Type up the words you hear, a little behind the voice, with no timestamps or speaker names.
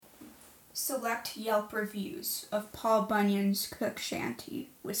Select Yelp reviews of Paul Bunyan's Cook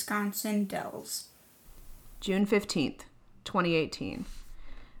Shanty, Wisconsin Dells. June 15th, 2018.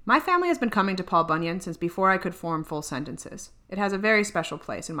 My family has been coming to Paul Bunyan since before I could form full sentences. It has a very special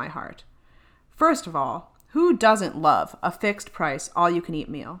place in my heart. First of all, who doesn't love a fixed price, all-you-can-eat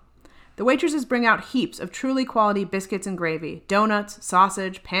meal? The waitresses bring out heaps of truly quality biscuits and gravy, donuts,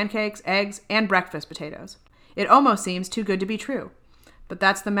 sausage, pancakes, eggs, and breakfast potatoes. It almost seems too good to be true. But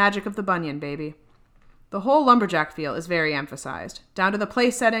that's the magic of the Bunyan, baby. The whole lumberjack feel is very emphasized, down to the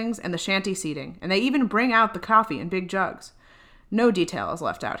place settings and the shanty seating, and they even bring out the coffee in big jugs. No detail is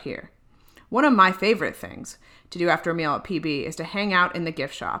left out here. One of my favorite things to do after a meal at PB is to hang out in the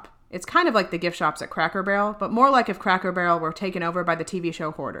gift shop. It's kind of like the gift shops at Cracker Barrel, but more like if Cracker Barrel were taken over by the TV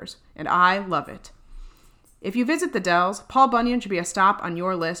show Hoarders, and I love it. If you visit the Dells, Paul Bunyan should be a stop on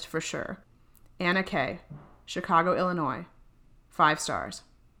your list for sure. Anna K., Chicago, Illinois. 5 stars.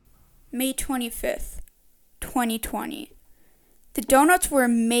 May 25th, 2020. The donuts were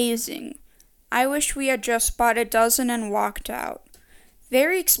amazing. I wish we had just bought a dozen and walked out.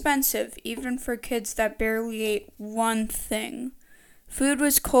 Very expensive, even for kids that barely ate one thing. Food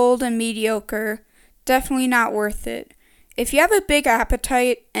was cold and mediocre. Definitely not worth it. If you have a big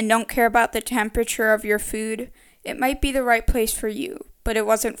appetite and don't care about the temperature of your food, it might be the right place for you, but it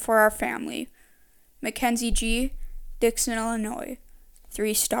wasn't for our family. Mackenzie G., Dixon, Illinois.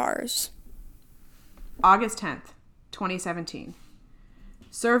 3 stars. August 10th, 2017.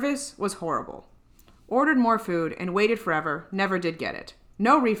 Service was horrible. Ordered more food and waited forever, never did get it.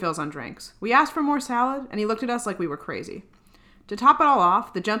 No refills on drinks. We asked for more salad, and he looked at us like we were crazy. To top it all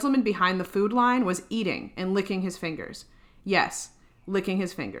off, the gentleman behind the food line was eating and licking his fingers. Yes, licking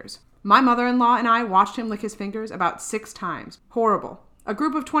his fingers. My mother-in-law and I watched him lick his fingers about 6 times. Horrible. A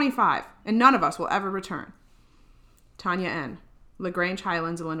group of 25, and none of us will ever return. Tanya N., LaGrange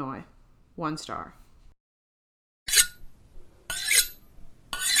Highlands, Illinois. 1 star.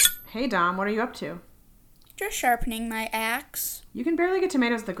 Hey, Dom, what are you up to? Just sharpening my axe. You can barely get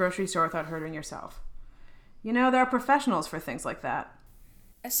tomatoes at the grocery store without hurting yourself. You know, there are professionals for things like that.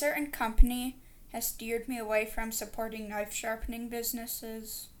 A certain company has steered me away from supporting knife sharpening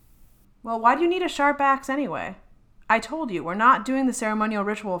businesses. Well, why do you need a sharp axe anyway? I told you, we're not doing the ceremonial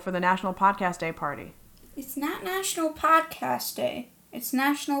ritual for the National Podcast Day party. It's not National Podcast Day. It's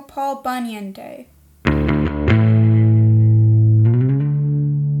National Paul Bunyan Day.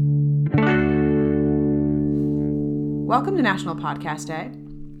 Welcome to National Podcast Day,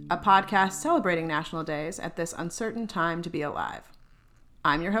 a podcast celebrating national days at this uncertain time to be alive.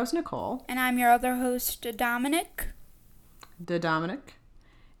 I'm your host, Nicole. And I'm your other host, Dominic. Dominic.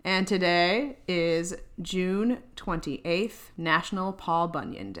 And today is June 28th, National Paul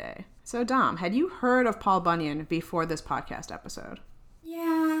Bunyan Day. So, Dom, had you heard of Paul Bunyan before this podcast episode?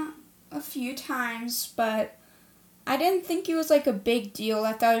 Yeah, a few times, but I didn't think it was like a big deal.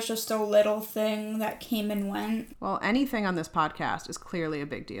 I thought it was just a little thing that came and went. Well, anything on this podcast is clearly a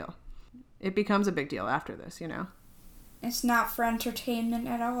big deal. It becomes a big deal after this, you know? It's not for entertainment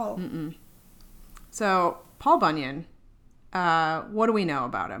at all. Mm-mm. So, Paul Bunyan, what do we know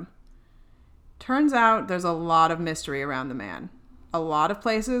about him? Turns out there's a lot of mystery around the man. A lot of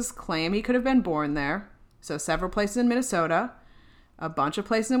places claim he could have been born there. So several places in Minnesota, a bunch of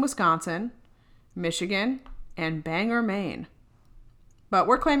places in Wisconsin, Michigan, and Bangor, Maine. But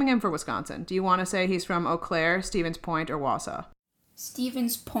we're claiming him for Wisconsin. Do you want to say he's from Eau Claire, Stevens Point, or Wausau?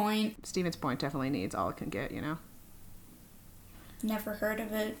 Stevens Point. Stevens Point definitely needs all it can get, you know? Never heard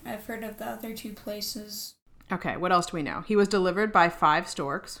of it. I've heard of the other 2 places. Okay, what else do we know? He was delivered by 5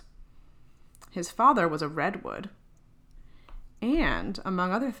 storks. His father was a redwood. And,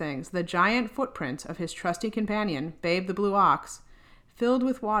 among other things, the giant footprint of his trusty companion, Babe the Blue Ox, filled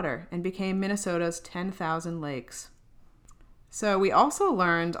with water and became Minnesota's 10,000 lakes. So we also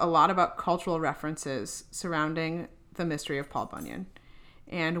learned a lot about cultural references surrounding the mystery of Paul Bunyan.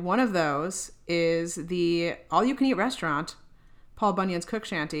 And one of those is the all-you-can-eat restaurant, Paul Bunyan's Cook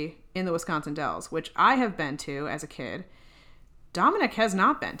Shanty, in the Wisconsin Dells, which I have been to as a kid. Dominic has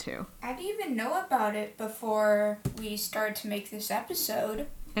not been to. I didn't even know about it before we started to make this episode.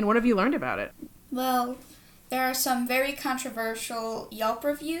 And what have you learned about it? Well, there are some very controversial Yelp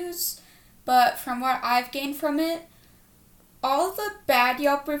reviews, but from what I've gained from it, all the bad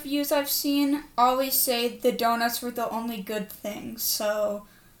Yelp reviews I've seen always say the donuts were the only good thing, so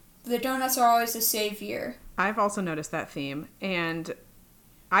the donuts are always the savior. I've also noticed that theme, and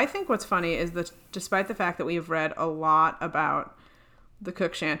I think what's funny is that despite the fact that we've read a lot about the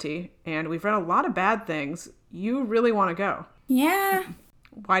Cook Shanty, and we've read a lot of bad things, you really want to go. Yeah.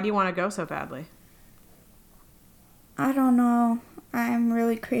 Why do you want to go so badly? I don't know. I'm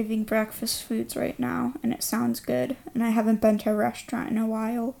really craving breakfast foods right now, and it sounds good, and I haven't been to a restaurant in a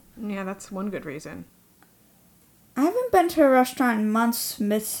while. Yeah, that's one good reason. I haven't been to a restaurant in months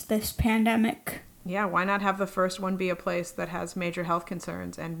amidst this pandemic. Yeah, why not have the first one be a place that has major health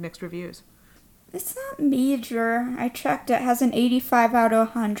concerns and mixed reviews? It's not major. I checked. It has an 85 out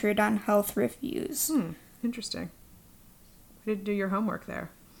of 100 on health reviews. Interesting. You did do your homework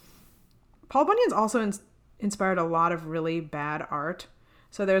there. Paul Bunyan's also inspired a lot of really bad art.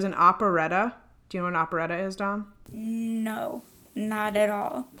 So there's an operetta. Do you know what an operetta is, Dom? No, not at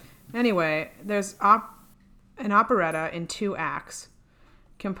all. Anyway, there's an operetta in 2 acts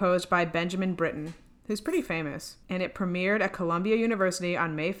composed by Benjamin Britten, who's pretty famous. And it premiered at Columbia University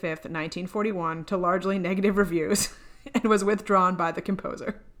on May 5th, 1941 to largely negative reviews and was withdrawn by the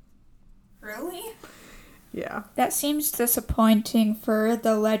composer. Really? Yeah. That seems disappointing for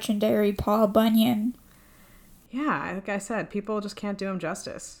the legendary Paul Bunyan. Yeah, like I said, people just can't do him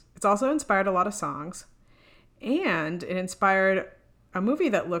justice. It's also inspired a lot of songs. And it inspired a movie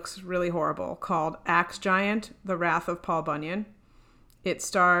that looks really horrible called Axe Giant, The Wrath of Paul Bunyan. It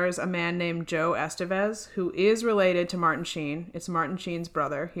stars a man named Joe Estevez, who is related to Martin Sheen. It's Martin Sheen's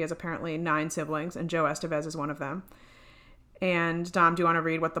brother. He has apparently 9 siblings, and Joe Estevez is one of them. And Dom, do you want to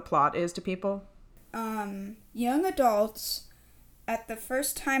read what the plot is to people? Young adults at the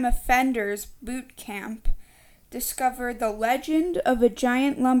first-time offenders boot camp discover the legend of a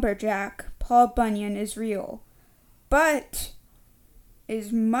giant lumberjack, Paul Bunyan, is real, but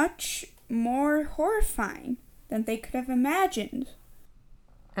is much more horrifying than they could have imagined.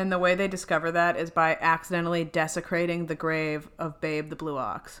 And the way they discover that is by accidentally desecrating the grave of Babe the Blue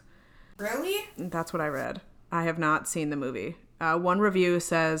Ox. Really? That's what I read. I have not seen the movie. One review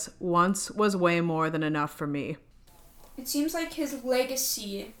says, "Once was way more than enough for me." It seems like his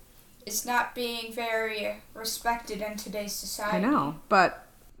legacy is not being very respected in today's society. I know, but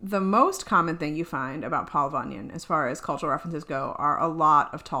the most common thing you find about Paul Bunyan, as far as cultural references go, are a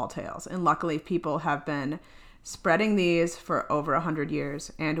lot of tall tales. And luckily, people have been spreading these for over 100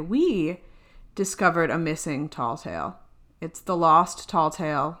 years. And we discovered a missing tall tale. It's the lost tall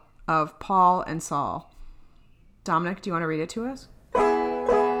tale of Paul and Saul. Dominic, do you want to read it to us?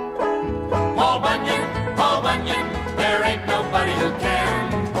 Paul Bunyan, there ain't nobody who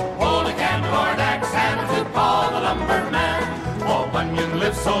can hold a candle or an axe handle to Paul the lumberman. Paul Bunyan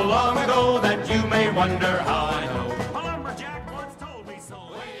lived so long ago that you may wonder how I know. A lumberjack once told me so.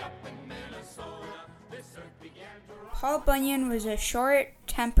 Way up in Minnesota, this earth began to rock. Paul Bunyan was a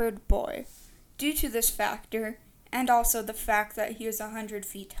short-tempered boy. Due to this factor, and also the fact that he was 100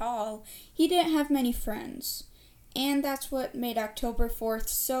 feet tall, he didn't have many friends. And that's what made October 4th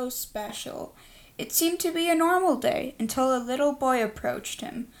so special. It seemed to be a normal day until a little boy approached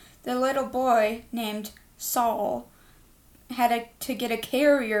him. The little boy, named Saul, had to get a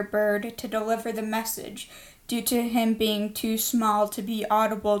carrier bird to deliver the message due to him being too small to be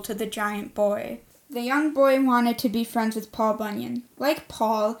audible to the giant boy. The young boy wanted to be friends with Paul Bunyan. Like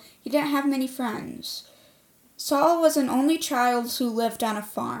Paul, he didn't have many friends. Saul was an only child who lived on a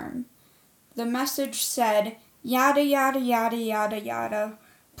farm. The message said, "Yada, yada, yada, yada, yada.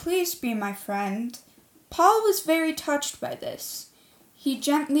 Please be my friend." Paul was very touched by this. He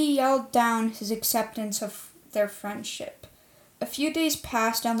gently yelled down his acceptance of their friendship. A few days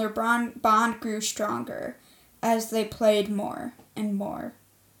passed and their bond grew stronger as they played more and more.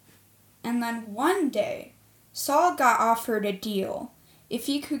 And then one day, Saul got offered a deal. If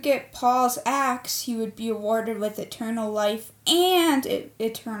he could get Paul's axe, he would be awarded with eternal life and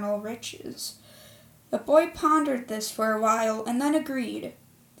eternal riches. The boy pondered this for a while and then agreed.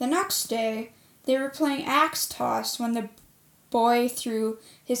 The next day, they were playing axe toss when the boy threw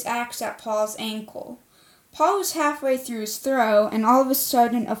his axe at Paul's ankle. Paul was halfway through his throw, and all of a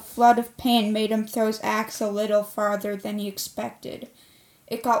sudden a flood of pain made him throw his axe a little farther than he expected.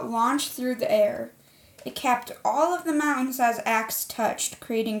 It got launched through the air. It capped all of the mountains as axe touched,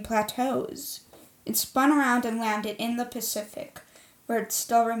 creating plateaus. It spun around and landed in the Pacific, where it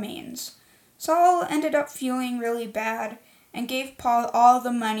still remains. Saul ended up feeling really bad and gave Paul all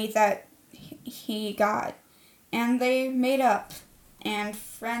the money that he got. And they made up. And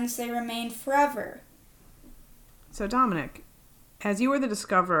friends they remained forever. So Dominic, as you were the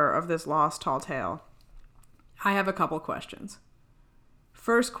discoverer of this lost tall tale, I have a couple questions.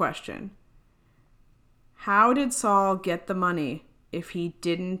 First question, how did Saul get the money if he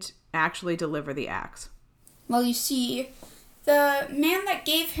didn't actually deliver the axe? Well, you see, the man that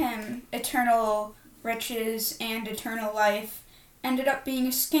gave him eternal riches and eternal life ended up being a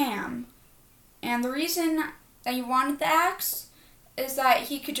scam. And the reason that he wanted the axe is that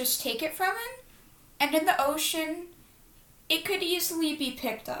he could just take it from him, and in the ocean, it could easily be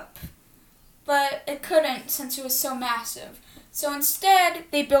picked up, but it couldn't since it was so massive. So instead,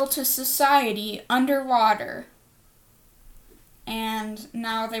 they built a society underwater, and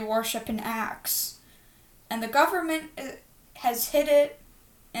now they worship an axe. And the government has hid it,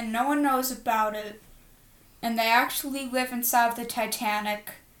 and no one knows about it, and they actually live inside of the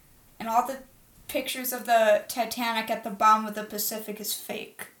Titanic, and all the pictures of the Titanic at the bottom of the Pacific is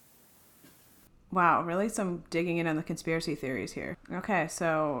fake. Wow, really some digging in on the conspiracy theories here. Okay,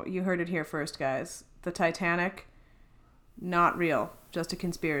 so you heard it here first, guys. The Titanic, not real, just a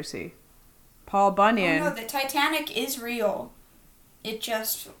conspiracy. Paul Bunyan... Oh no, the Titanic is real. It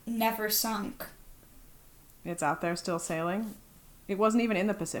just never sunk. It's out there still sailing? It wasn't even in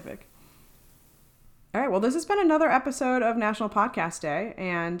the Pacific. All right, well, this has been another episode of National Podcast Day,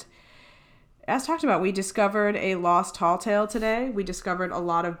 and as talked about, we discovered a lost tall tale today. We discovered a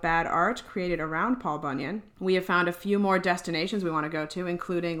lot of bad art created around Paul Bunyan. We have found a few more destinations we want to go to,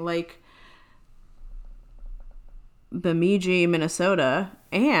 including Lake Bemidji, Minnesota,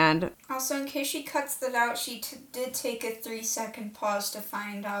 and... Also, in case she cuts that out, she did take a 3-second pause to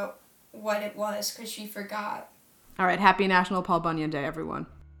find out what it was, because she forgot. All right, happy National Paul Bunyan Day, everyone.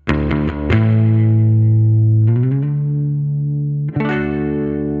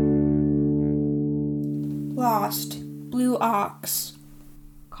 Lost. Blue ox.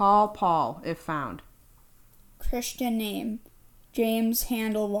 Call Paul if found. Christian name. James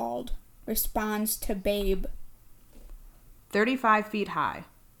Handelwald. Responds to Babe. 35 feet high.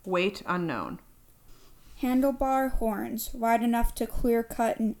 Weight unknown. Handlebar horns. Wide enough to clear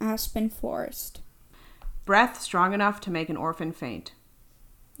cut an aspen forest. Breath strong enough to make an orphan faint.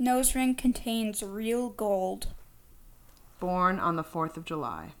 Nose ring contains real gold. Born on the 4th of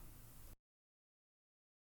July.